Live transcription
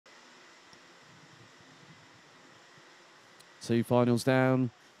Two finals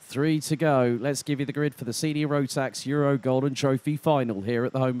down, 3 to go. Let's give you the grid for the Senior Rotax Euro Golden Trophy final here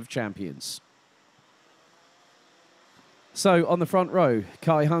at the Home of Champions. So on the front row,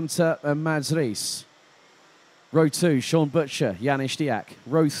 Kai Hunter and Mads Rees. Row 2, Sean Butcher, Janis Diak.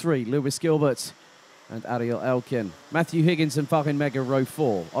 Row 3, Lewis Gilbert and Ariel Elkin. Matthew Higgins and Farin Mega, row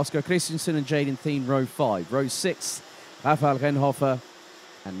 4. Oscar Christensen and Jaden Thien, row 5. Row 6, Rafael Renhofer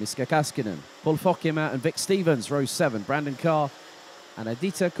and Miska Kaskinen. Paul Fokema and Vic Stevens, row 7. Brandon Carr and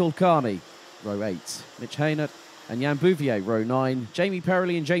Adita Kulkarni, row 8. Mitch Haynert and Jan Bouvier, row 9. Jamie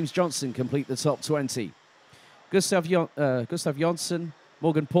Perrelly and James Johnson complete the top 20. Gustav Jonsson,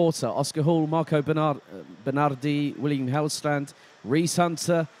 Morgan Porter, Oscar Hall, Marco Bernardi, William Hellstrand, Reese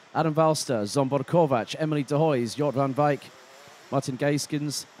Hunter, Adam Valster, Zombor Kovac, Emily De Hoys, Jort van Wijk, Martin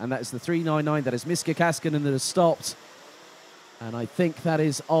Geiskens, and that is the 399. That is Miska Kaskinen that has stopped. And I think that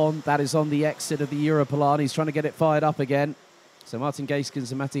is on the exit of the Europolani. He's trying to get it fired up again. So Martin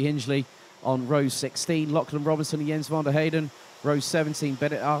Geiskens and Matty Hingley on row 16. Lachlan Robinson and Jens van der Heyden. Row 17,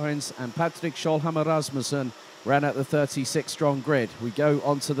 Bennett Arends and Patrick Scholhammer Rasmussen ran out the 36-strong grid. We go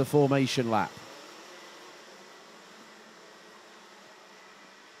onto the formation lap.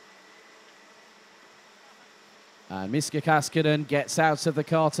 And Miska Kaskinen gets out of the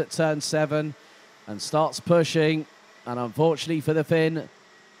cart at turn 7 and starts pushing. And unfortunately for the Finn,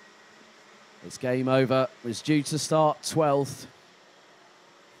 it's game over. It was due to start 12th.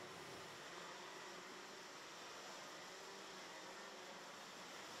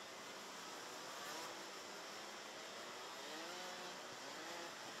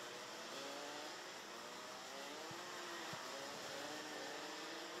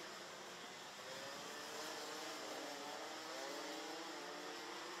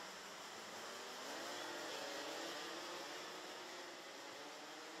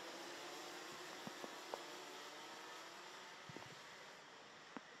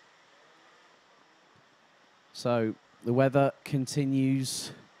 So the weather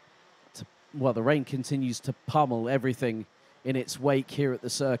continues to, well, the rain continues to pummel everything in its wake here at the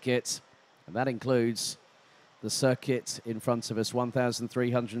circuit. And that includes the circuit in front of us,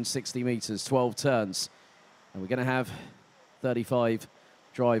 1,360 meters, 12 turns. And we're going to have 35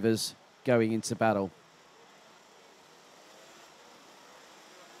 drivers going into battle.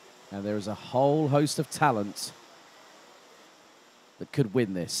 And there is a whole host of talent that could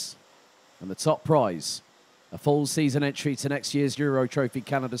win this. And the top prize, a full season entry to next year's Euro Trophy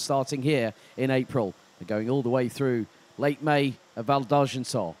Canada, starting here in April. They're going all the way through late May at Val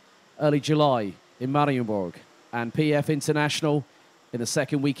d'Argenton, early July in Marienburg, and PF International in the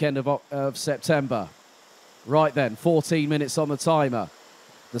second weekend of September. Right then, 14 minutes on the timer.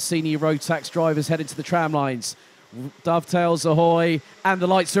 The senior Rotax drivers heading to the tram lines. Dovetails ahoy, and the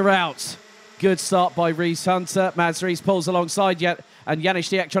lights are out. Good start by Reese Hunter. Mads Rees pulls alongside yet, and Janis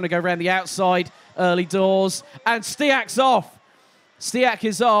Diak trying to go around the outside. Early doors, and Stiak's off. Stiak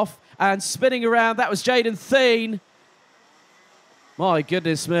is off and spinning around. That was Jaden Thien. My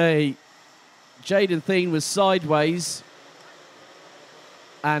goodness me. Jaden Thien was sideways.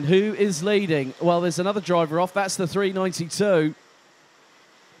 And who is leading? Well, there's another driver off. That's the 392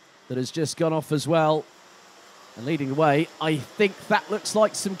 that has just gone off as well. And leading away, I think that looks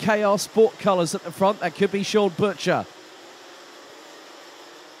like some KR Sport colours at the front. That could be Sean Butcher.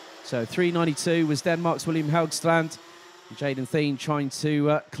 So 392 was Denmark's William Haugstrand. Jaden Thien trying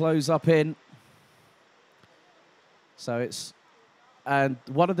to close up in. So it's... And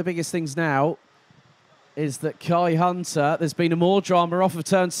one of the biggest things now is that Kai Hunter, there's been more drama off of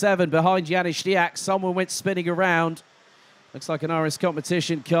turn 7 behind Janis Diak. Someone went spinning around. Looks like an RS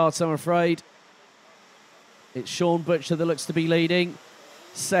competition kart, I'm afraid. It's Sean Butcher that looks to be leading.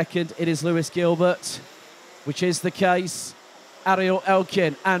 Second, it is Lewis Gilbert, which is the case. Ariel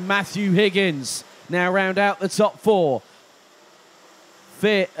Elkin and Matthew Higgins now round out the top 4.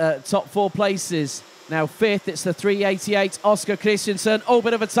 Top 4 places. Now 5th, it's the 388, Oscar Christensen. Oh,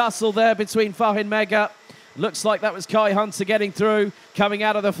 bit of a tussle there between Farin Mega. Looks like that was Kai Hunter getting through, coming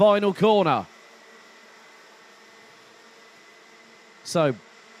out of the final corner. So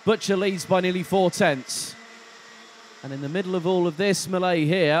Butcher leads by nearly 4 tenths. And in the middle of all of this melee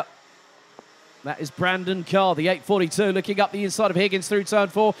here, that is Brandon Carr, the 842, looking up the inside of Higgins through turn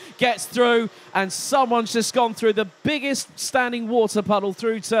 4, gets through, and someone's just gone through the biggest standing water puddle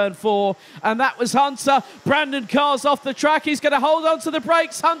through turn 4, and that was Hunter. Brandon Carr's off the track. He's going to hold on to the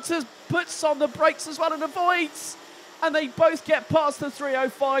brakes. Hunter puts on the brakes as well and avoids, and they both get past the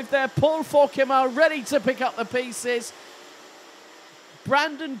 305 there. Paul Fokema ready to pick up the pieces.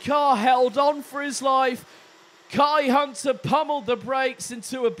 Brandon Carr held on for his life. Kai Hunter pummeled the brakes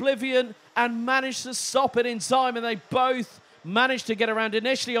into oblivion and managed to stop it in time, and they both Managed to get around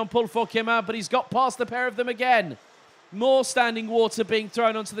initially on Paul Fokema, but he's got past the pair of them again. More standing water being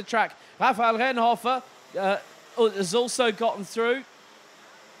thrown onto the track. Rafael Renhofer has also gotten through.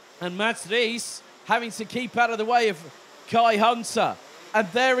 And Mats Rees having to keep out of the way of Kai Hunter. And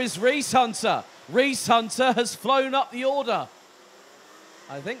there is Reese Hunter. Reese Hunter has flown up the order.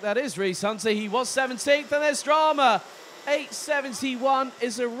 I think that is Reese Hunter. He was 17th, and there's drama. 871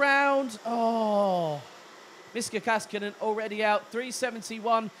 is around. Oh, Miska Kaskinen already out.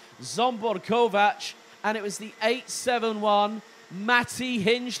 371, Zombor Kovac. And it was the 871, Matti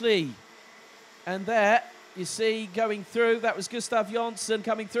Hingley. And there, you see, going through, that was Gustav Jonsson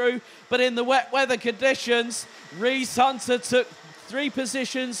coming through. But in the wet weather conditions, Reese Hunter took 3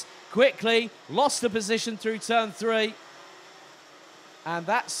 positions quickly, lost a position through turn 3. And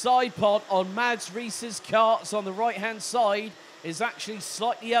that side pod on Mads Rees's carts on the right-hand side is actually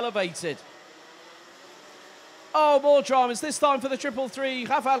slightly elevated. Oh, more dramas, this time for the 333,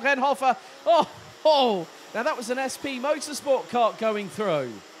 Rafael Renhofer. Oh, now that was an SP Motorsport kart going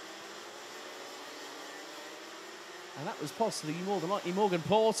through. And that was possibly more than likely Morgan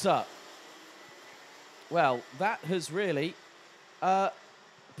Porter. Well, that has really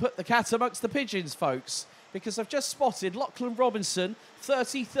put the cat amongst the pigeons, folks, because I've just spotted Lachlan Robinson,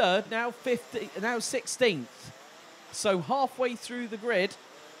 33rd, now 16th. So halfway through the grid,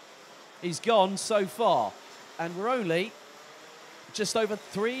 he's gone so far. And we're only just over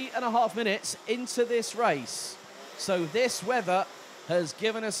 3.5 minutes into this race. So this weather has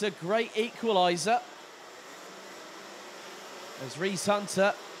given us a great equaliser. As Reese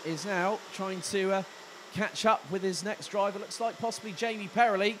Hunter is now trying to catch up with his next driver. Looks like possibly Jamie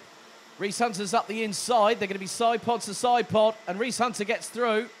Perrelli. Reese Hunter's up the inside. They're going to be side pod to side pod, and Reese Hunter gets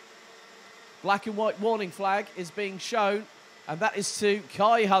through. Black and white warning flag is being shown, and that is to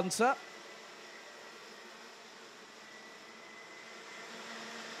Kai Hunter.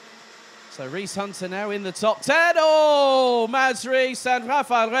 So Reese Hunter now in the top 10. Oh, Mads Rees and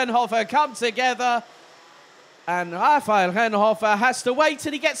Rafael Renhofer come together. And Rafael Renhofer has to wait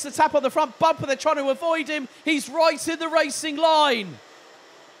till he gets the tap on the front bumper. They're trying to avoid him. He's right in the racing line.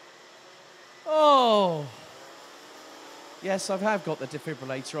 Oh. Yes, I have got the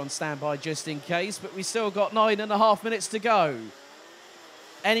defibrillator on standby just in case, but we still got 9.5 minutes to go.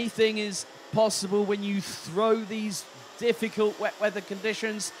 Anything is possible when you throw these difficult wet weather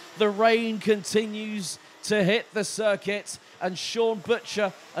conditions. The rain continues to hit the circuit, and Sean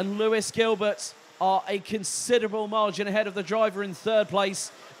Butcher and Lewis Gilbert are a considerable margin ahead of the driver in 3rd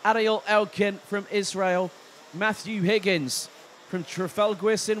place, Ariel Elkin from Israel. Matthew Higgins from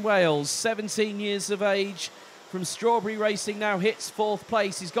Trafalguis in Wales, 17 years of age, from Strawberry Racing, now hits 4th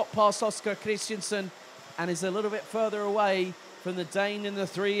place. He's got past Oscar Christensen and is a little bit further away from the Dane in the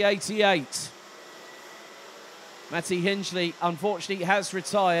 388. Matti Hingley, unfortunately, has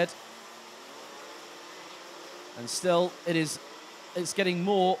retired. And still, it's getting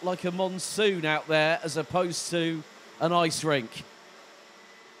more like a monsoon out there as opposed to an ice rink.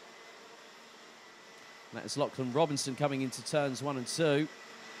 That is Lachlan Robinson coming into turns 1 and 2.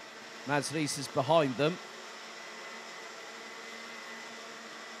 Mads Rees is behind them.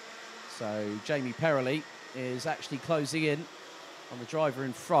 So Jamie Perrelli is actually closing in on the driver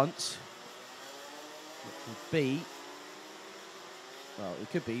in front. It would be, well, it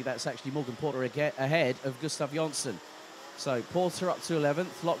could be, that's actually Morgan Porter ahead of Gustav Jonsson. So Porter up to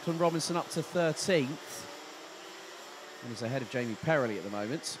 11th, Lachlan Robinson up to 13th. And he's ahead of Jamie Perrelli at the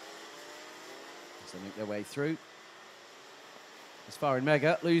moment. As they make their way through. As far in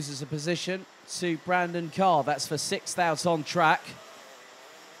Mega loses a position to Brandon Carr. That's for 6th out on track.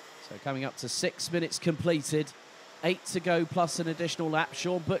 So coming up to 6 minutes completed. 8 to go plus an additional lap.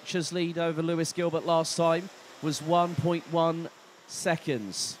 Sean Butcher's lead over Lewis Gilbert last time was 1.1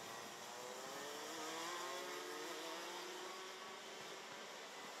 seconds.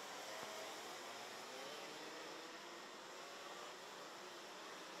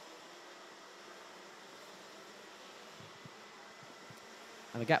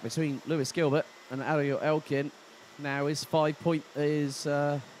 And the gap between Lewis Gilbert and Ariel Elkin now is Lewis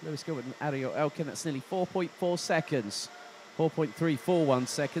Gilbert and Ariel Elkin. That's nearly 4.4 seconds. 4.341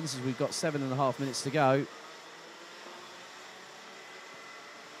 seconds as we've got 7.5 minutes to go.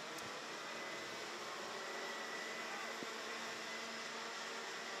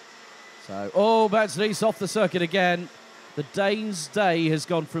 So, Mads Rees off the circuit again. The Dane's day has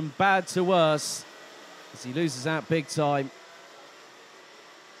gone from bad to worse as he loses out big time.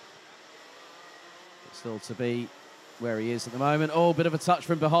 Still to be where he is at the moment. Oh, bit of a touch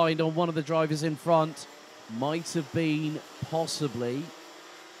from behind on one of the drivers in front. Might have been possibly. And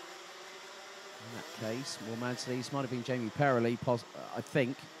that case. Well, Madsleys might have been Jamie Perrelly, I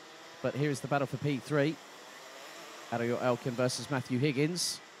think. But here is the battle for P3. Ariel Elkin versus Matthew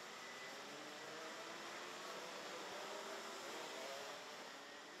Higgins.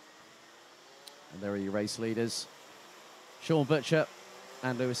 And there are your race leaders. Sean Butcher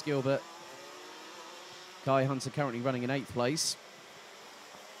and Lewis Gilbert. Kai Hunter currently running in 8th place.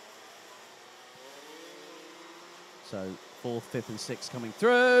 So 4th, 5th and 6th coming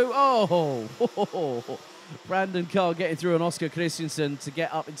through. Oh! Brandon Carr getting through on Oscar Christensen to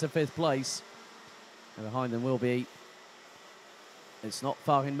get up into 5th place. And behind them will be, it's not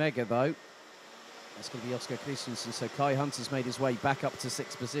Farin Mega though. That's going to be Oscar Christensen. So Kai Hunter's made his way back up to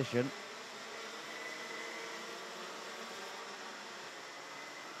 6th position.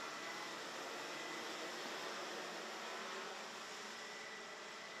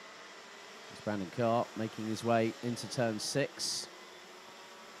 Brandon Carr making his way into turn 6.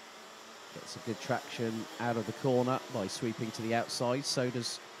 Gets a good traction out of the corner by sweeping to the outside. So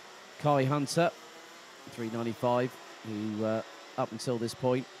does Kai Hunter, 395, who up until this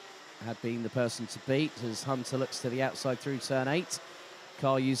point had been the person to beat, as Hunter looks to the outside through turn 8.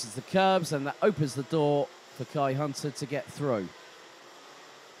 Carr uses the curbs, and that opens the door for Kai Hunter to get through.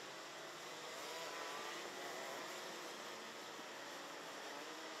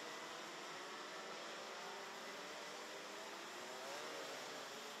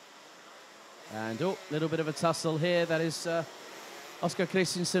 And a little bit of a tussle here. That is Oscar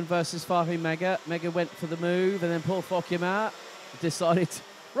Christensen versus Farin Mega. Mega went for the move, and then Paul Fokima decided,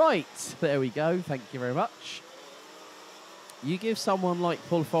 right, there we go, thank you very much. You give someone like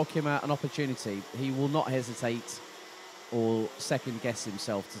Paul Fokima an opportunity, he will not hesitate or second guess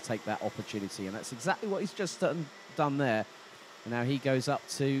himself to take that opportunity, and that's exactly what he's just done there. And now he goes up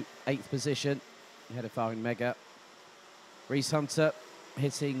to 8th position, ahead of Farin Mega. Reese Hunter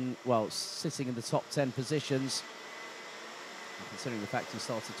hitting, well, sitting in the top 10 positions, considering the fact he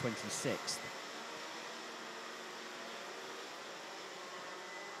started 26th.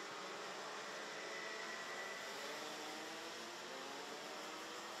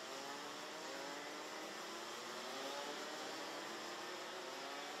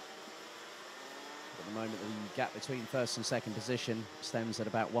 At the moment, the gap between 1st and 2nd position stems at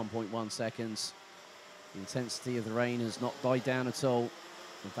about 1.1 seconds. The intensity of the rain has not died down at all.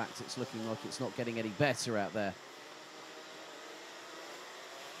 In fact, it's looking like it's not getting any better out there.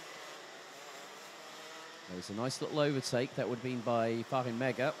 There's a nice little overtake. That would have been by Farin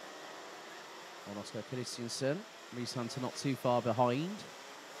Mega on Oscar Christensen. Reese Hunter not too far behind.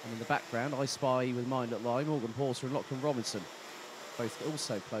 And in the background, I spy with Mind at Line, Morgan Porter and Lachlan Robinson, both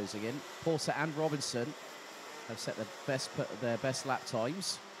also closing in. Porter and Robinson have set their best lap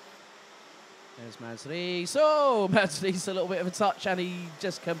times. There's Madsleys. Oh, Madsleys a little bit of a touch, and he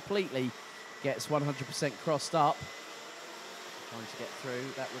just completely gets 100% crossed up. Trying to get through.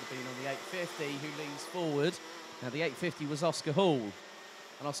 That would have been on the 850, who leans forward. Now, the 850 was Oscar Hall.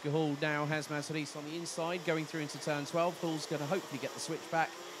 And Oscar Hall now has Madsleys on the inside, going through into turn 12. Hall's going to hopefully get the switch back.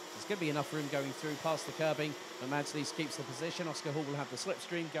 There's going to be enough room going through past the curbing, but Madsleys keeps the position. Oscar Hall will have the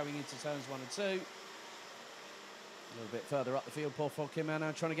slipstream going into turns 1 and 2. A little bit further up the field, Paul Fokima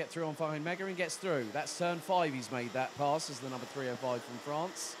now trying to get through on Farin Mega, and gets through. That's turn 5 he's made that pass as the number 305 from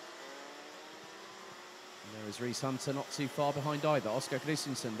France. And there is Reese Hunter not too far behind either. Oscar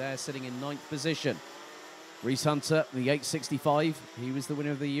Christensen there sitting in 9th position. Reese Hunter, the 865, he was the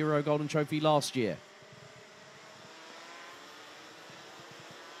winner of the Euro Golden Trophy last year.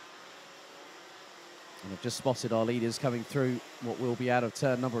 And I've just spotted our leaders coming through what will be out of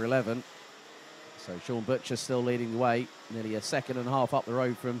turn number 11. So Sean Butcher still leading the way, nearly a second and a half up the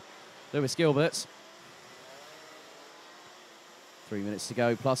road from Lewis Gilbert. 3 minutes to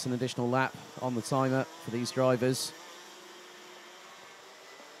go, plus an additional lap on the timer for these drivers.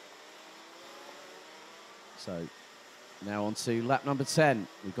 So now on to lap number 10.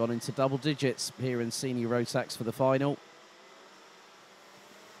 We've gone into double digits here in Senior Rotax for the final.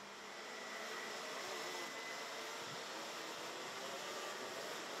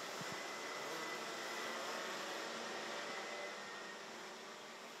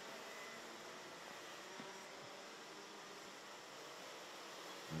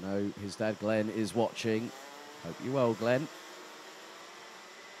 I know his dad Glenn is watching. Hope you're well, Glenn.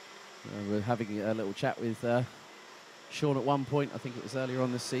 We're having a little chat with Sean at one point. I think it was earlier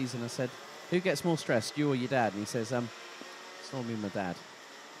on this season. I said, "Who gets more stressed, you or your dad?" And he says, "It's normally my dad.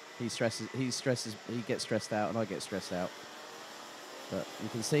 He gets stressed out, and I get stressed out." But you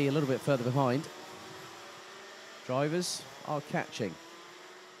can see a little bit further behind, drivers are catching.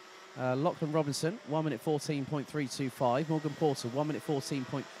 Lachlan Robinson, 1 minute 14.325. Morgan Porter, 1 minute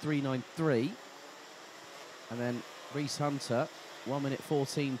 14.393. And then Reese Hunter, 1 minute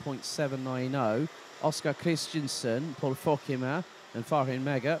 14.790. Oscar Christensen, Paul Fokima, and Farin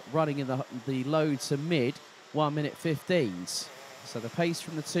Mega running in the low to mid 1 minute 15s. So the pace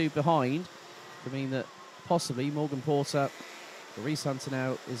from the two behind could mean that possibly Morgan Porter, Reese Hunter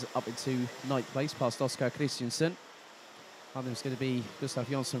now is up into ninth place past Oscar Christensen. I think it's going to be Gustav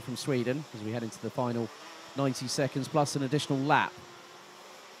Jonsson from Sweden as we head into the final 90 seconds plus an additional lap.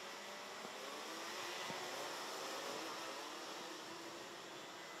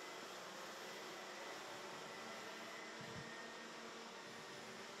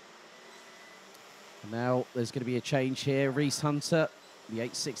 And now there's going to be a change here. Reese Hunter, the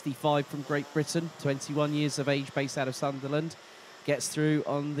 865 from Great Britain, 21 years of age, based out of Sunderland, gets through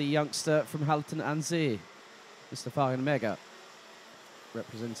on the youngster from Halton Anzir, Mr. Farin Mega.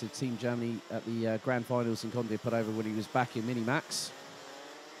 Represented Team Germany at the Grand Finals in Conde Padova when he was back in Minimax.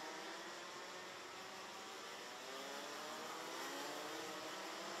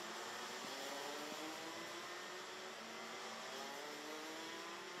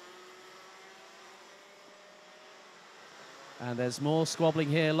 And there's more squabbling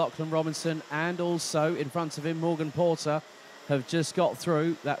here. Lachlan Robinson and also in front of him Morgan Porter have just got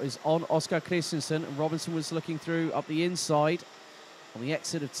through. That was on Oscar Christensen, and Robinson was looking through up the inside on the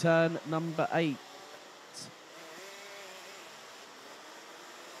exit of turn number 8.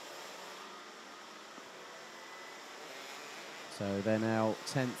 So they're now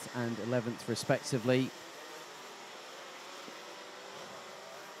 10th and 11th respectively.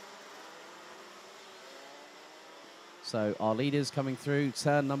 So our leaders coming through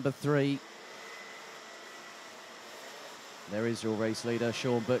turn number 3. There is your race leader,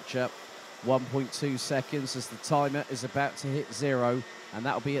 Sean Butcher. 1.2 seconds as the timer is about to hit 0. And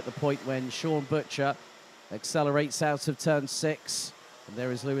that'll be at the point when Sean Butcher accelerates out of turn 6. And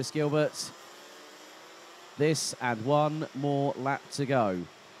there is Lewis Gilbert. This and one more lap to go.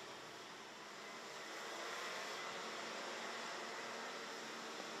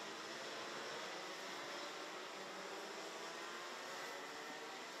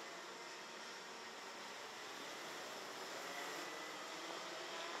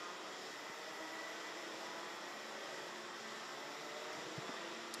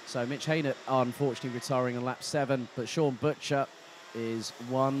 So Mitch Haynett unfortunately retiring on lap 7, but Sean Butcher is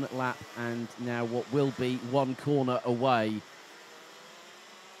 1 lap and now what will be 1 corner away.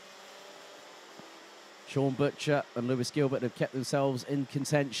 Sean Butcher and Lewis Gilbert have kept themselves in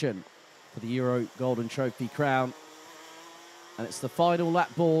contention for the Euro Golden Trophy crown. And it's the final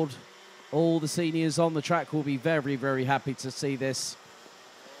lap board. All the seniors on the track will be very, very happy to see this,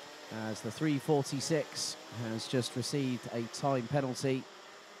 as the 3:46 has just received a time penalty.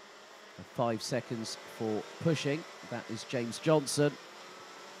 5 seconds for pushing. That is James Johnson.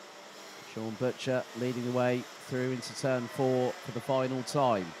 Sean Butcher leading the way through into turn 4 for the final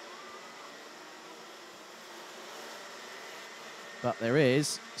time. But there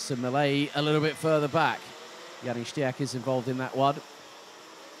is some melee a little bit further back. Yanni Stiak is involved in that one.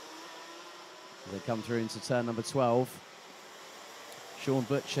 They come through into turn number 12. Sean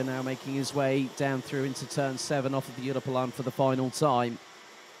Butcher now making his way down through into turn 7 off of the Europolan for the final time.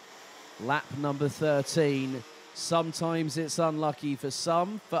 Lap number 13. Sometimes it's unlucky for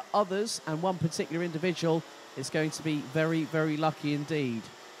some, for others, and one particular individual, it's going to be very, very lucky indeed.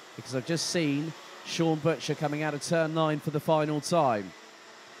 Because I've just seen Sean Butcher coming out of turn 9 for the final time.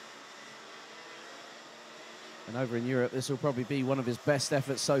 And over in Europe, this will probably be one of his best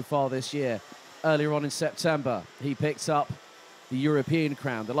efforts so far this year. Earlier on in September, he picked up the European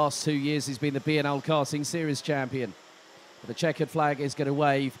crown. The last 2 years, he's been the BNL Karting Series champion. But the checkered flag is going to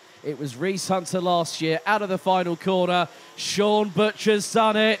wave. It was Reese Hunter last year out of the final corner. Sean Butcher's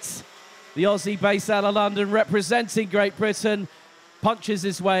done it. The Aussie based out of London representing Great Britain punches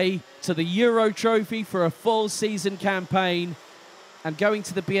his way to the Euro Trophy for a full season campaign. And going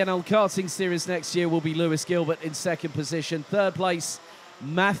to the BNL Karting Series next year will be Lewis Gilbert in 2nd position. 3rd place,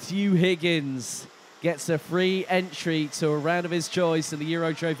 Matthew Higgins gets a free entry to a round of his choice in the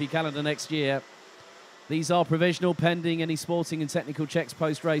Euro Trophy calendar next year. These are provisional, pending any sporting and technical checks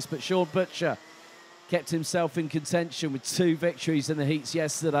post-race, but Sean Butcher kept himself in contention with 2 victories in the heats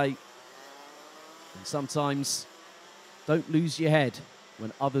yesterday. And sometimes don't lose your head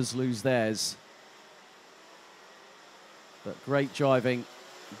when others lose theirs. But great driving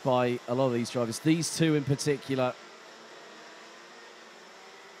by a lot of these drivers, these 2 in particular.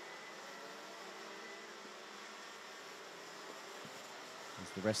 As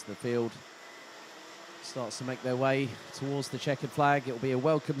the rest of the field starts to make their way towards the checkered flag, it will be a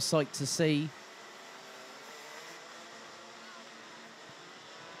welcome sight to see.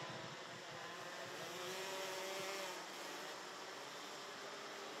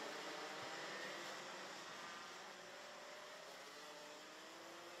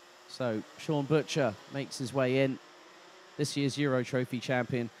 So Sean Butcher makes his way in. This year's Euro Trophy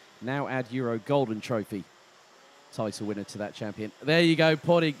champion. Now add Euro Golden Trophy title winner to that champion. There you go,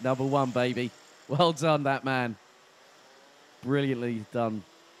 Poddick, #1, baby. Well done, that man. Brilliantly done.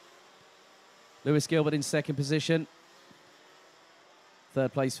 Lewis Gilbert in second position.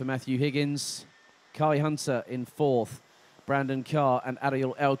 Third place for Matthew Higgins. Kai Hunter in fourth. Brandon Carr and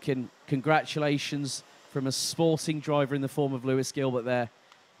Ariel Elkin. Congratulations from a sporting driver in the form of Lewis Gilbert there.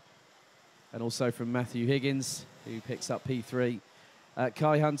 And also from Matthew Higgins, who picks up P3.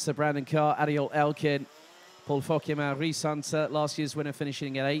 Kai Hunter, Brandon Carr, Ariel Elkin, Paul Fokema, Rhys Hunter, last year's winner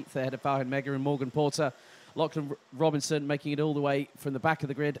finishing at 8th, ahead of Farhan Mega and Morgan Porter. Lachlan Robinson making it all the way from the back of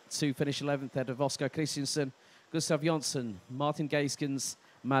the grid to finish 11th, ahead of Oscar Christensen, Gustav Jonsson, Martin Geiskens,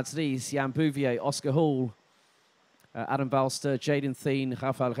 Mads Ries, Jan Bouvier, Oscar Hall, Adam Balster, Jaden Thien,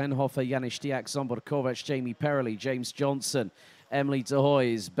 Rafael Renhofer, Janis Stiak, Zombor Kovac, Jamie Perrelly, James Johnson, Emily de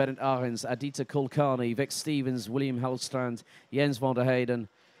Hoys, Berend Arends, Adita Kulkarni, Vic Stevens, William Hellstrand, Jens van der Heyden,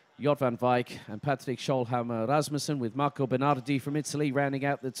 Jot van Wijk, and Patrick Scholhammer Rasmussen, with Marco Bernardi from Italy rounding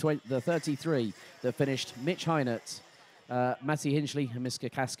out the 33 that finished. Mitch Heinert, Matti Hinchley and Miska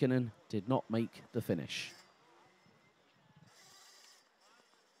Kaskinen did not make the finish.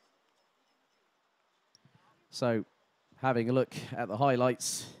 So, having a look at the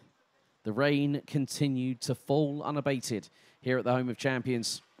highlights, the rain continued to fall unabated here at the Home of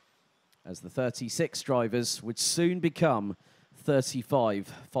Champions, as the 36 drivers would soon become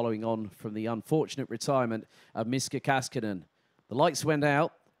 35, following on from the unfortunate retirement of Miska Kaskinen. The lights went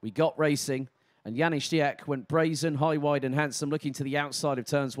out, we got racing, and Janis Stiak went brazen, high, wide and handsome, looking to the outside of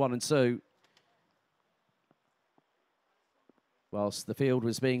turns 1 and 2. Whilst the field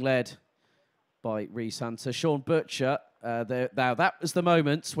was being led by Rhys Hunter. Sean Butcher, now that was the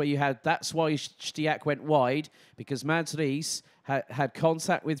moment where you had, that's why Stiak went wide, because Mads Ries had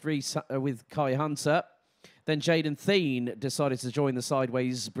contact with Kai Hunter. Then Jaden Thien decided to join the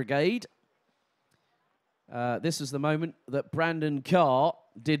sideways brigade. This was the moment that Brandon Carr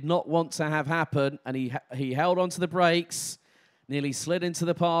did not want to have happen, and he held onto the brakes, nearly slid into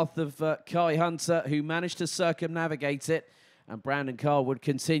the path of Kai Hunter, who managed to circumnavigate it, and Brandon Carr would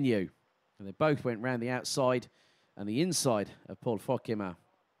continue. And they both went round the outside and the inside of Paul Fokema.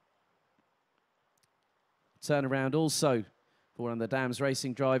 Turnaround also for one of the Dams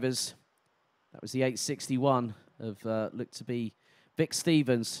Racing drivers. That was the 861 of, looked to be Vic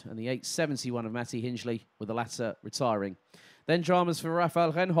Stevens, and the 871 of Matti Hinchley, with the latter retiring. Then dramas for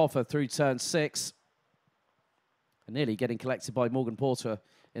Rafael Renhofer through turn 6. And nearly getting collected by Morgan Porter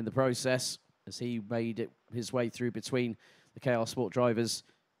in the process, as he made his way through between the KR Sport drivers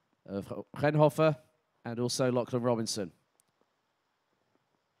of Renhofer and also Lachlan Robinson.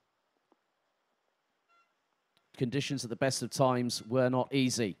 Conditions at the best of times were not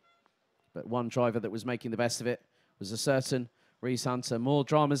easy, but one driver that was making the best of it was a certain Rhys Hunter. More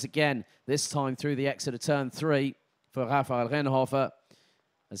dramas again, this time through the exit of turn 3 for Rafael Renhofer,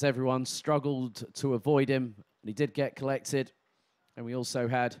 as everyone struggled to avoid him, and he did get collected. And we also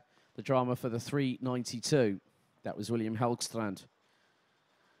had the drama for the 392. That was William Hellstrand.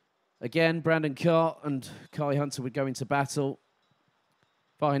 Again, Brandon Carr and Kai Hunter would go into battle.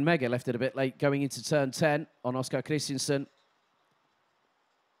 Farhan Mega left it a bit late, going into turn 10 on Oscar Christensen.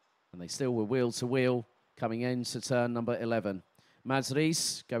 And they still were wheel to wheel, coming into turn number 11. Mads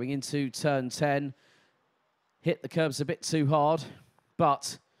Ries going into turn 10. Hit the curbs a bit too hard,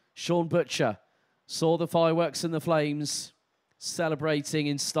 but Sean Butcher saw the fireworks and the flames, celebrating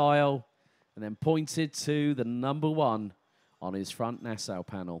in style, and then pointed to the #1 on his front Nassau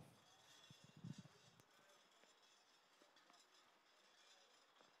panel.